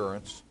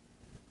assurance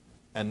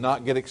and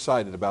not get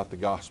excited about the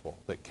gospel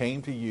that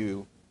came to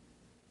you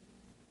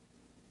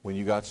when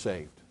you got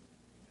saved.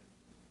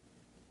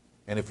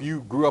 And if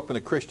you grew up in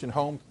a Christian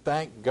home,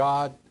 thank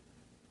God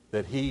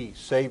that He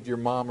saved your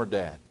mom or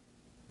dad.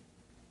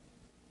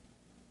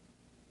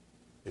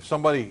 If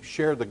somebody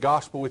shared the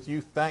gospel with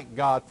you, thank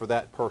God for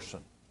that person.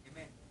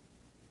 Amen.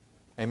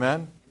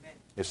 Amen? Amen.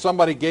 If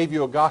somebody gave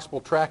you a gospel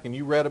tract and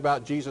you read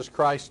about Jesus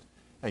Christ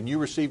and you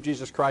received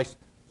Jesus Christ,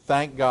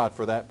 thank God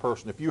for that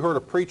person. If you heard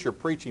a preacher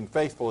preaching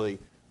faithfully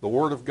the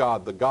Word of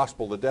God, the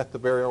gospel, the death, the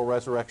burial,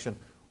 resurrection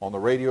on the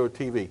radio or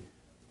TV,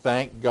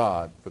 Thank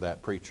God for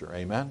that preacher.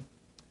 Amen?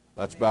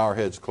 Let's bow our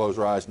heads, close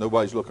our eyes.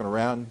 Nobody's looking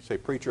around. Say,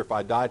 preacher, if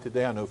I die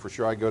today, I know for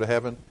sure I go to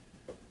heaven.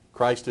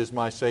 Christ is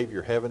my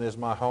Savior. Heaven is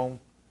my home.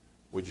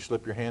 Would you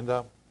slip your hand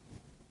up?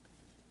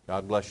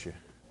 God bless you.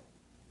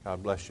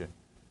 God bless you.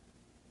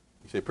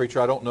 You say,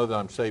 preacher, I don't know that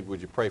I'm saved.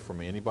 Would you pray for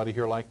me? Anybody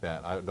here like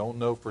that? I don't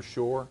know for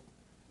sure.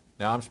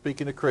 Now I'm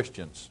speaking to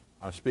Christians.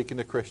 I'm speaking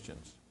to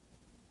Christians.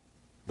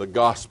 The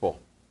gospel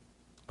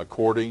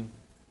according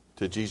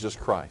to Jesus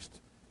Christ.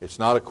 It's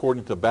not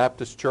according to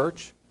Baptist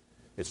Church.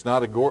 It's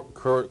not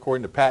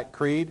according to Pat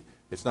Creed.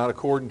 It's not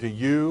according to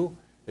you.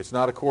 It's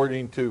not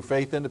according to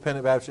Faith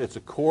Independent Baptist. It's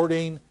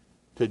according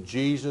to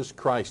Jesus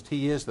Christ.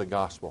 He is the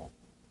gospel.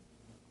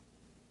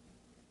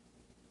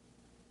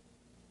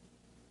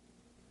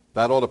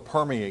 That ought to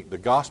permeate. The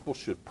gospel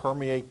should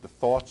permeate the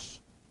thoughts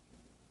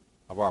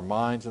of our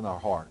minds and our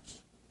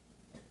hearts.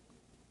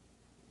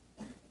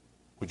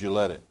 Would you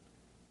let it?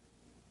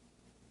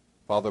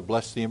 Father,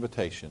 bless the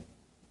invitation.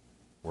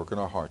 Work in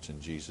our hearts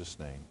in Jesus'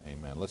 name.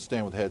 Amen. Let's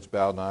stand with heads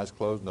bowed and eyes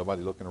closed.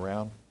 Nobody looking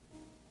around.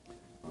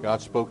 God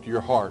spoke to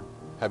your heart.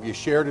 Have you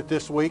shared it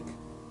this week?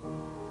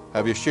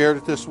 Have you shared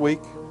it this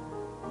week?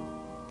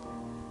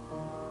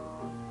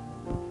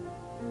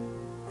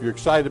 If you're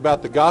excited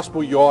about the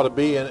gospel, you ought to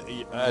be,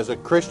 as a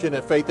Christian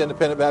at Faith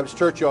Independent Baptist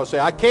Church, you ought to say,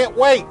 I can't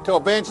wait till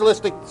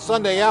Evangelistic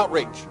Sunday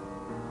Outreach.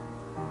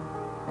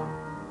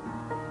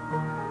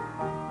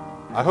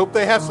 I hope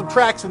they have some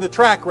tracts in the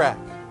track rack.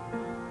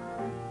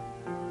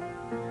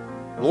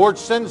 Lord,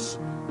 send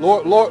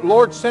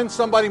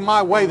somebody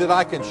my way that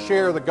I can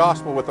share the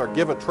gospel with or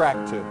give a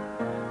tract to.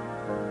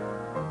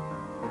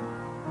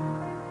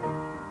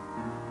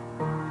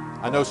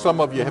 I know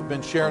some of you have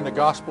been sharing the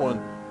gospel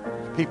and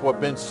people have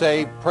been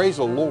saved. Praise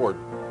the Lord.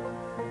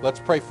 Let's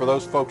pray for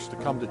those folks to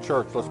come to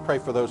church. Let's pray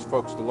for those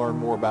folks to learn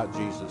more about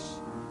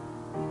Jesus.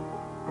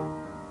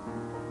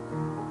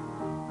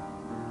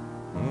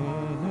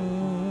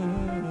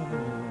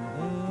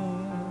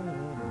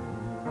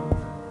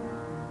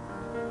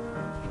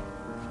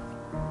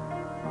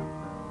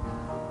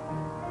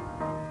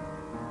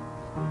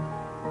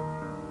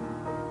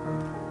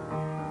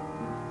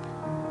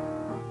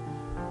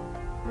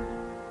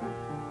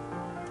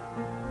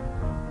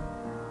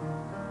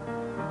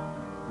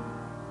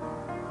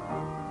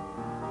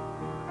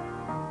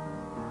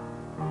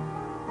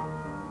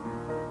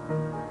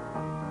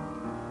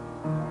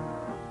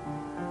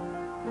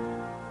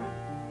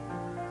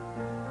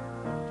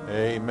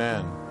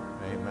 Amen.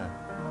 Amen.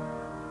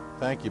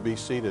 Thank you. Be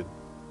seated.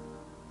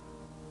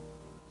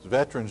 It's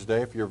Veterans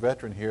Day. If you're a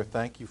veteran here,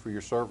 thank you for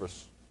your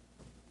service.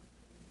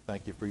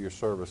 Thank you for your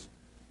service.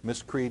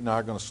 Miss Creed and I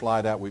are going to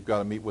slide out. We've got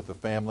to meet with the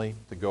family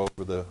to go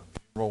over the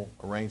funeral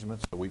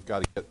arrangements. So we've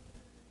got to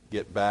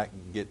get back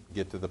and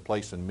get to the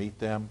place and meet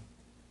them.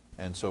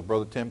 And so,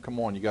 Brother Tim, come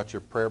on. You got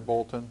your prayer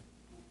bulletin.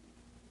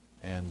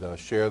 And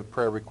share the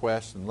prayer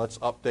requests. And let's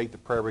update the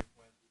prayer requests.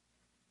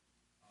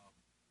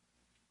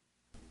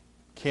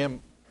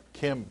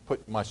 Kim,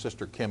 put my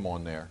sister Kim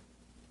on there.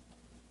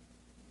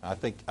 I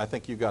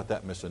think you got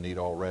that, Miss Anita,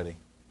 already.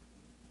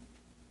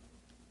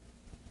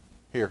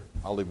 Here,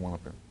 I'll leave one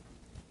up here.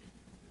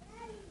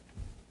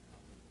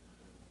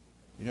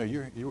 You know,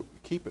 you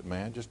keep it,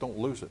 man. Just don't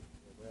lose it.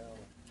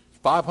 It's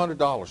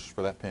 $500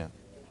 for that pen.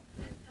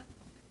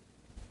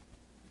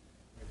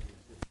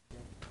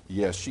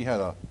 Yes, she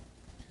has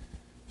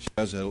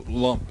a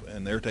lump,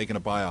 and they're taking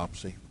a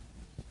biopsy.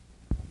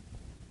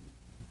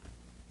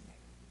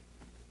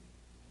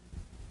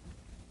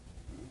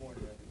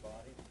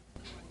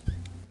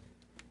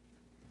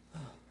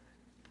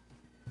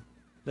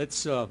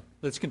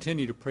 Let's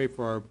continue to pray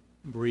for our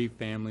bereaved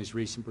families,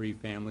 recent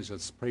bereaved families.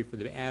 Let's pray for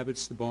the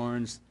Abbotts, the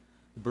Barnes,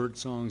 the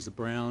Birdsongs, the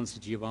Browns, the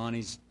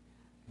Giovannis,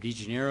 the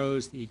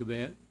DeGennaros, the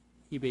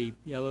eBay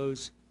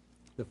Yellows,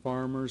 the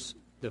Farmers,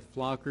 the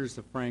Flockers,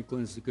 the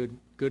Franklins, the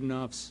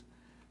Goodenoughs,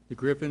 the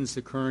Griffins,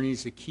 the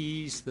Kearneys, the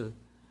Keys, the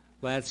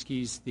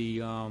Latskys, the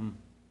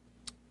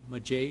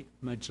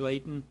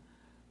Majlayton,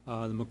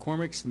 the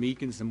McCormicks, the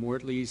Meekins, the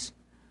Mortleys,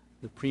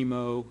 the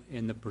Primo,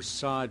 and the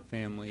Prasad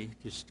family.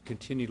 Just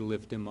continue to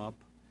lift them up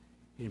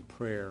in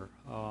prayer.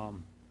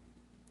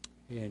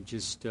 And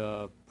just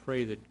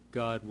pray that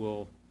God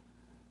will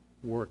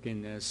work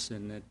in this,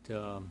 and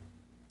that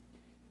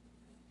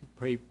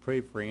pray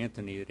for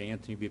Anthony, that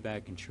Anthony be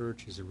back in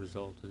church as a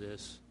result of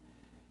this.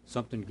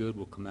 Something good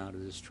will come out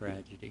of this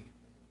tragedy.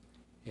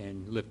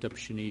 And lift up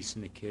Shanice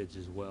and the kids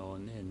as well,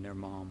 and their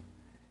mom,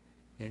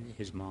 and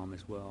his mom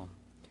as well.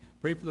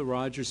 Pray for the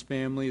Rogers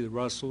family, the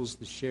Russells,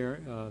 the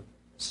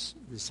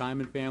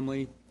Simon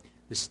family,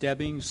 the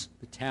Stebbings,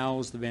 the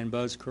Towles, the Van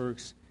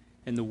Buskirks,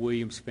 and the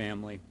Williams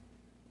family.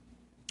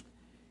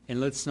 And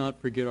let's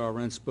not forget our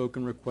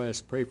unspoken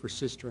requests. Pray for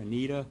Sister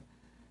Anita,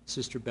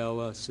 Sister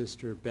Bella,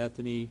 Sister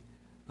Bethany,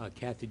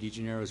 Kathy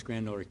DeGennaro's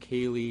granddaughter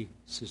Kaylee,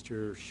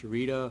 Sister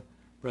Sharita,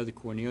 Brother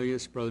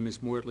Cornelius, Brother Miss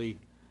Mortley,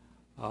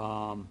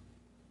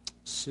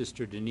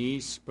 Sister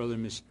Denise, Brother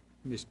Miss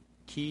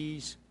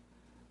Keys,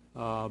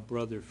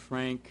 Brother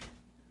Frank,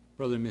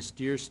 Brother Miss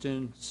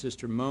Dearston,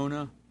 Sister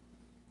Mona,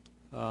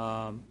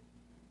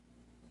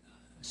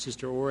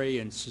 Sister Ori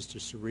and Sister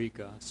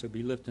Sarika. So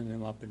be lifting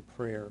them up in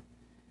prayer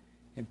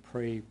and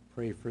pray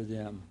for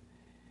them.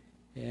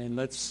 And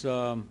let's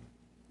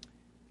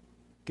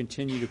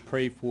continue to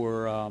pray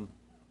for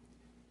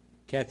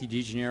Kathy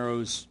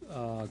DeGennaro's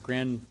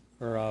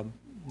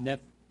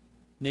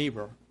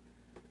neighbor,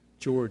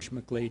 George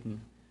McLayton,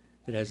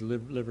 that has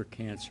liver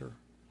cancer.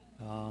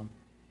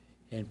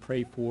 And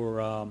pray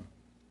for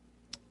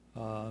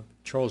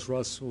Charles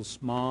Russell's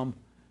mom,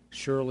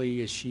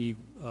 Shirley, as she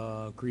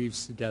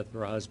grieves the death of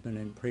her husband,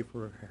 and pray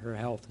for her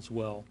health as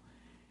well.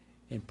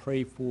 And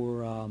pray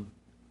for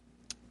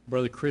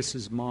Brother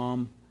Chris's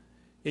mom.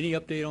 Any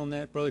update on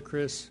that, Brother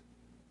Chris?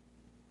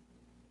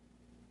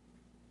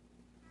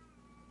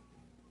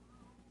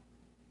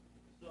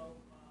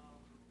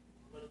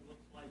 What it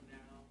looks like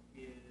now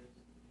is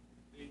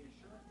the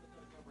insurance is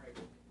going to cover a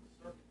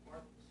certain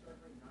part of the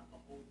surgery, not the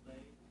whole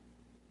thing.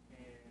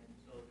 And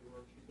so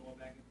she's going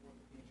back and forth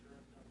with the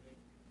insurance company.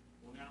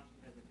 Well, now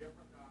she has a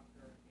different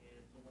doctor, and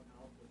someone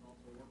else is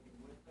also working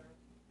with her.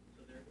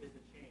 So there is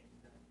a chance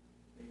that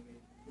they may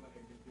go ahead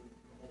and just do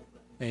the whole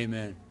thing.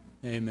 Amen.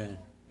 Amen.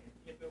 And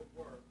if it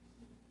works,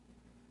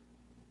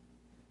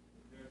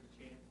 there's a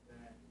chance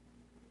that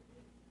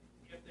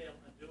if they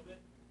undo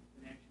it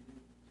and actually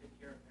take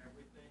care of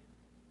everything,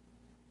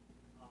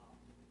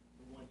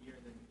 the 1 year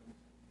then becomes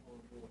null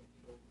and void.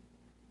 She'll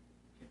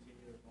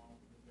continue as long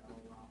as God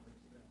will allow her to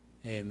stay.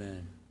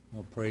 Amen.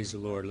 Well, praise the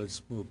Lord.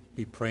 We'll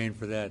be praying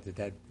for that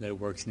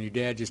works. And your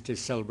dad just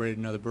celebrated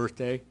another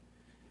birthday.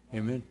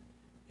 Amen.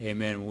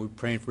 Amen. We're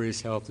praying for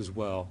his health as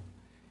well.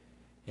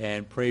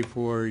 And pray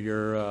for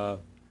your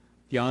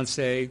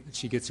fiance that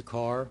she gets a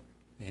car,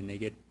 and they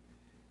get.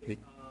 They did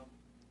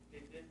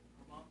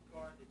her mom's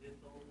car. They did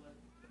the old one.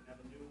 They have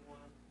a new one,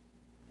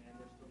 and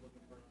they're still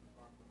looking for another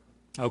car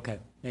for her. Okay.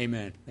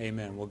 Amen.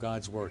 Amen. Well,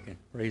 God's working.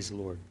 Praise the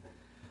Lord.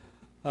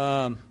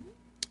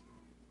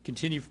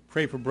 Continue to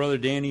pray for Brother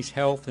Danny's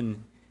health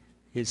and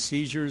his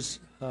seizures.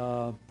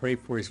 Pray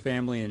for his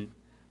family in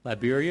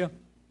Liberia.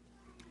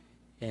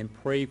 And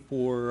pray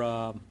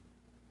for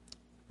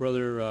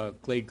Brother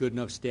Glade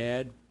Goodenough's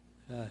dad,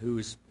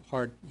 his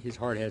heart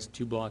has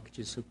 2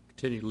 blockages, so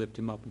continue to lift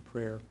him up in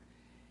prayer.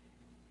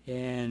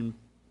 And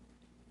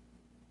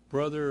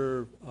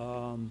Brother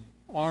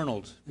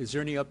Arnold, is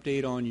there any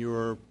update on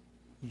your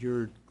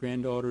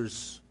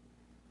granddaughter's?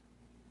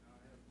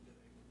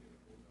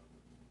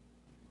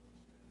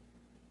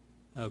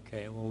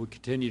 Okay, well, we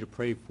continue to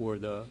pray for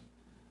the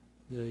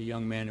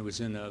young man who was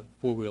in a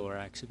 4-wheeler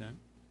accident.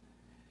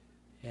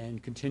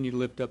 And continue to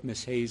lift up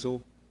Miss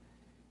Hazel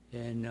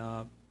and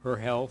her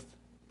health.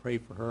 Pray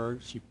for her.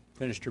 She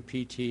finished her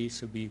PT,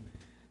 so be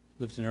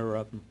lifting her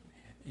up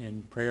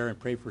in prayer, and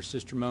pray for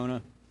Sister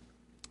Mona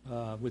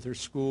with her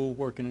school,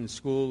 working in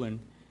school, and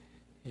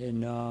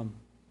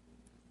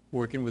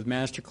working with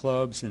master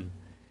clubs and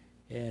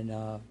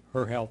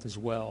her health as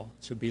well.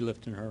 So be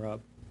lifting her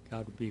up.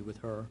 God will be with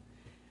her.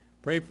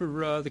 Pray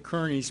for the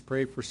Kearneys.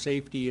 Pray for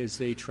safety as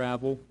they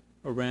travel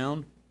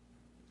around,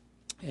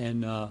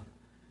 and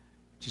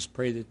just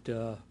pray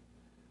that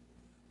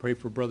pray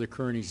for Brother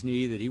Kearney's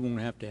knee, that he won't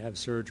have to have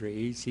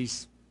surgery.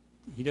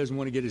 He doesn't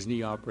want to get his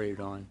knee operated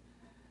on.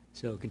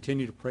 So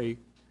continue to pray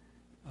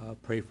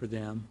for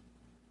them,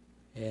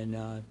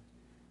 and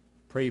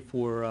pray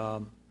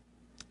for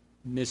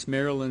Miss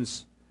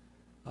Marilyn's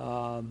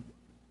son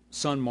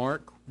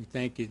Mark. We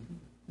thank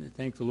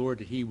the Lord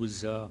that he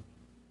was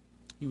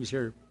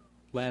here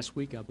last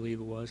week, I believe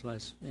it was,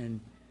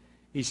 and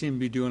he seemed to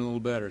be doing a little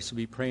better. So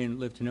be praying,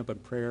 lifting up in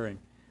prayer, and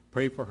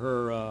pray for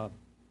her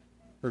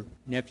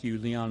nephew,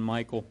 Leon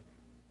Michael,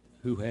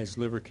 who has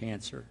liver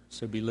cancer.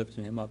 So be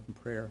lifting him up in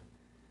prayer.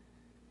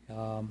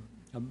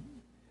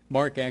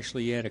 Mark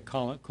actually had a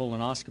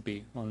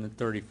colonoscopy on the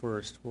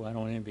 31st. Well, I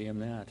don't envy him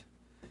that.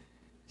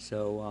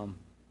 So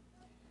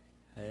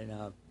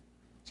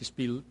just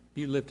be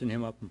lifting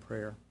him up in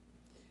prayer.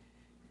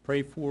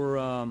 Pray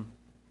for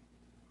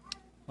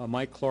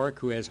Mike Clark,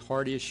 who has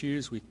heart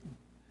issues. We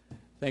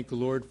thank the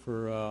Lord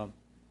for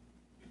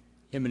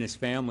him and his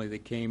family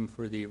that came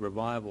for the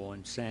revival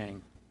and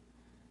sang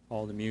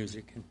all the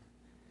music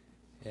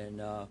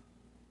and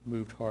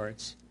moved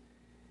hearts.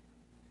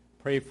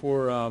 Pray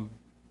for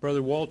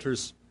Brother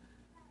Walter's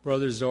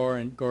brothers Czar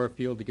and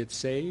Garfield to get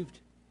saved,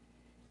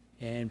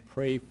 and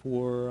pray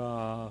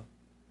for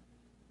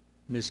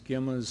Miss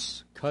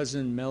Gimma's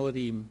cousin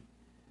Melody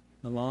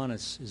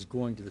Milanis is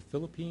going to the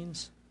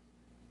Philippines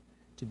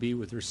to be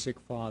with her sick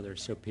father.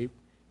 So be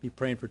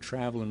praying for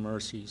travel and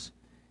mercies,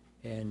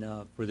 and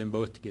for them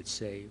both to get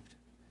saved.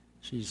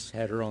 She's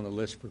had her on the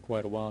list for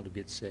quite a while to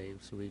get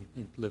saved, so we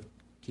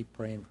keep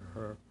praying for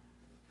her.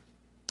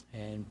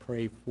 And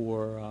pray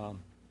for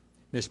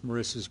Miss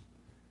Marissa's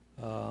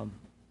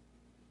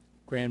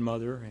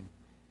grandmother,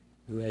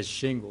 who has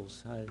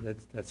shingles.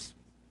 That's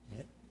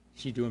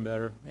she doing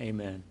better?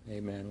 Amen.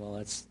 Amen. Well,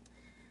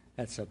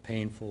 that's a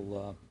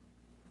painful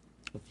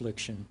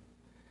affliction.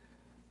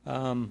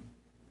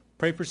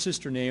 Pray for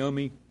Sister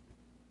Naomi,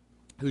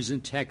 who's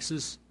in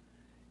Texas,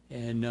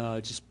 and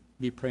just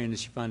be praying that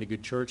she find a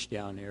good church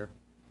down there.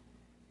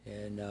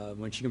 And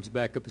when she comes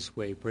back up this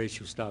way, pray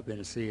she'll stop in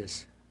and see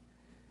us.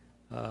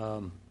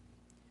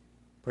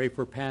 Pray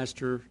for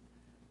Pastor.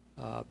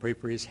 Pray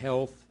for his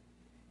health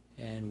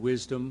and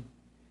wisdom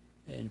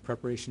and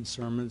preparation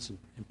sermons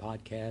and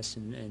podcasts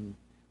and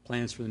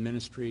plans for the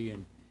ministry.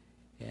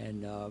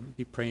 And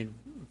be praying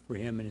for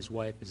him and his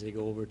wife as they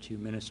go over to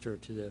minister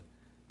to the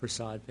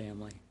Prasad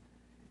family.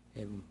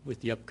 And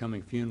with the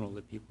upcoming funeral,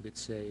 that people get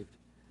saved.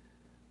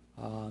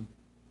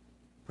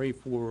 Pray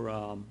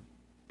for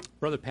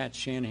Brother Pat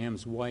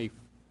Shanahan's wife.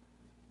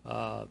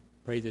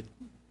 Pray that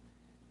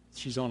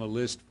she's on a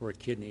list for a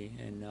kidney,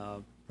 and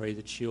pray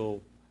that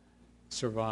she'll survive